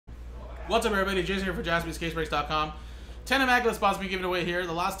What's up, everybody? Jason here for JaspysCaseBreaks.com. 10 immaculate spots being given away here.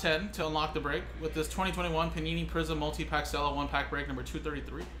 The last 10 to unlock the break with this 2021 Panini Prizm multi-pack Cello 1-pack break number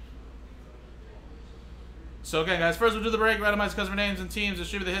 233. So again, guys, first we'll do the break, randomize customer names and teams,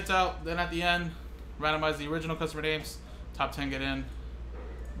 distribute the hits out. Then at the end, randomize the original customer names. Top 10 get in.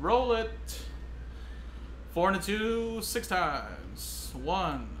 Roll it. 4 and a 2, 6 times.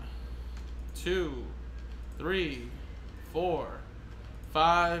 1, 2, 3, 4,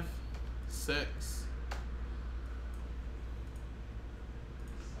 5, 6.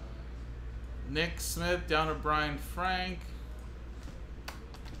 Nick Smith down to Brian Frank.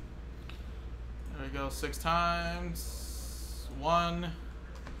 There we go, 6 times. 1,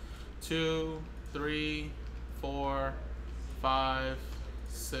 2, 3, 4, 5,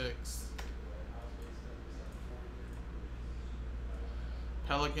 6.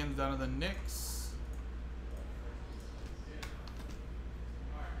 Pelicans down to the Knicks.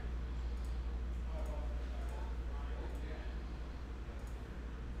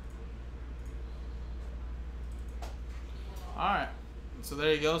 Alright, so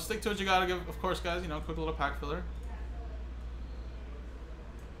there you go. Stick to what you gotta give, of course, guys. You know, quick little pack filler.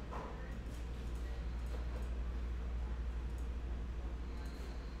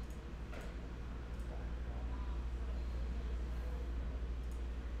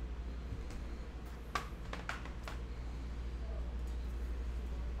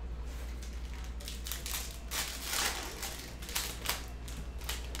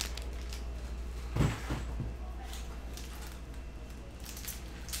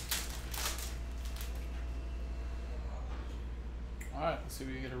 Alright, let's see if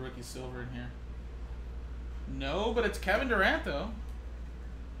we can get a rookie silver in here. No, but it's Kevin Durant, though.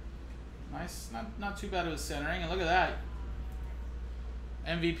 Nice. Not too bad of a centering. And look at that.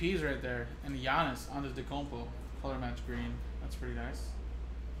 MVPs right there. And Giannis on this DeCompo. Color match green. That's pretty nice.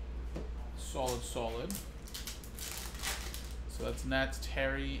 Solid, solid. So that's Nets,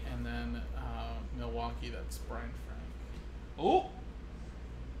 Terry, and then Milwaukee. That's Brian Frank. Oh!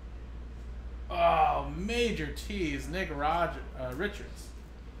 Oh, major tease. Nick Richards.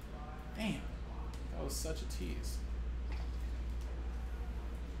 Damn. That was such a tease.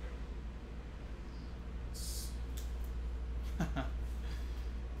 That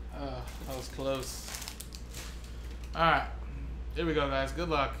was close. Alright. Here we go, guys. Good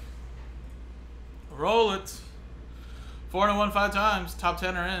luck. Roll it. 4 and a 1 5 times. Top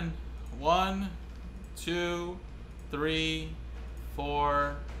 10 are in. 1, 2, 3,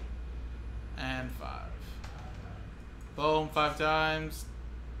 4, and 5. Boom, 5 times.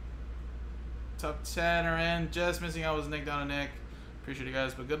 Top 10 are in. Just missing out was Nick down to Nick. Appreciate you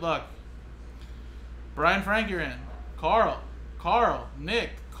guys, but good luck. Brian Frank, you're in. Carl, Nick,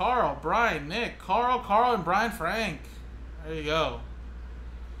 Carl, Brian, Nick, Carl, and Brian Frank. There you go.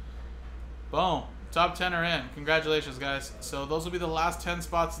 Boom. Top 10 are in. Congratulations, guys. So those will be the last 10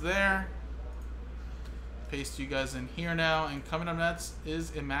 spots there. Paste you guys in here now. And coming up next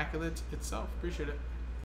is Immaculate itself. Appreciate it.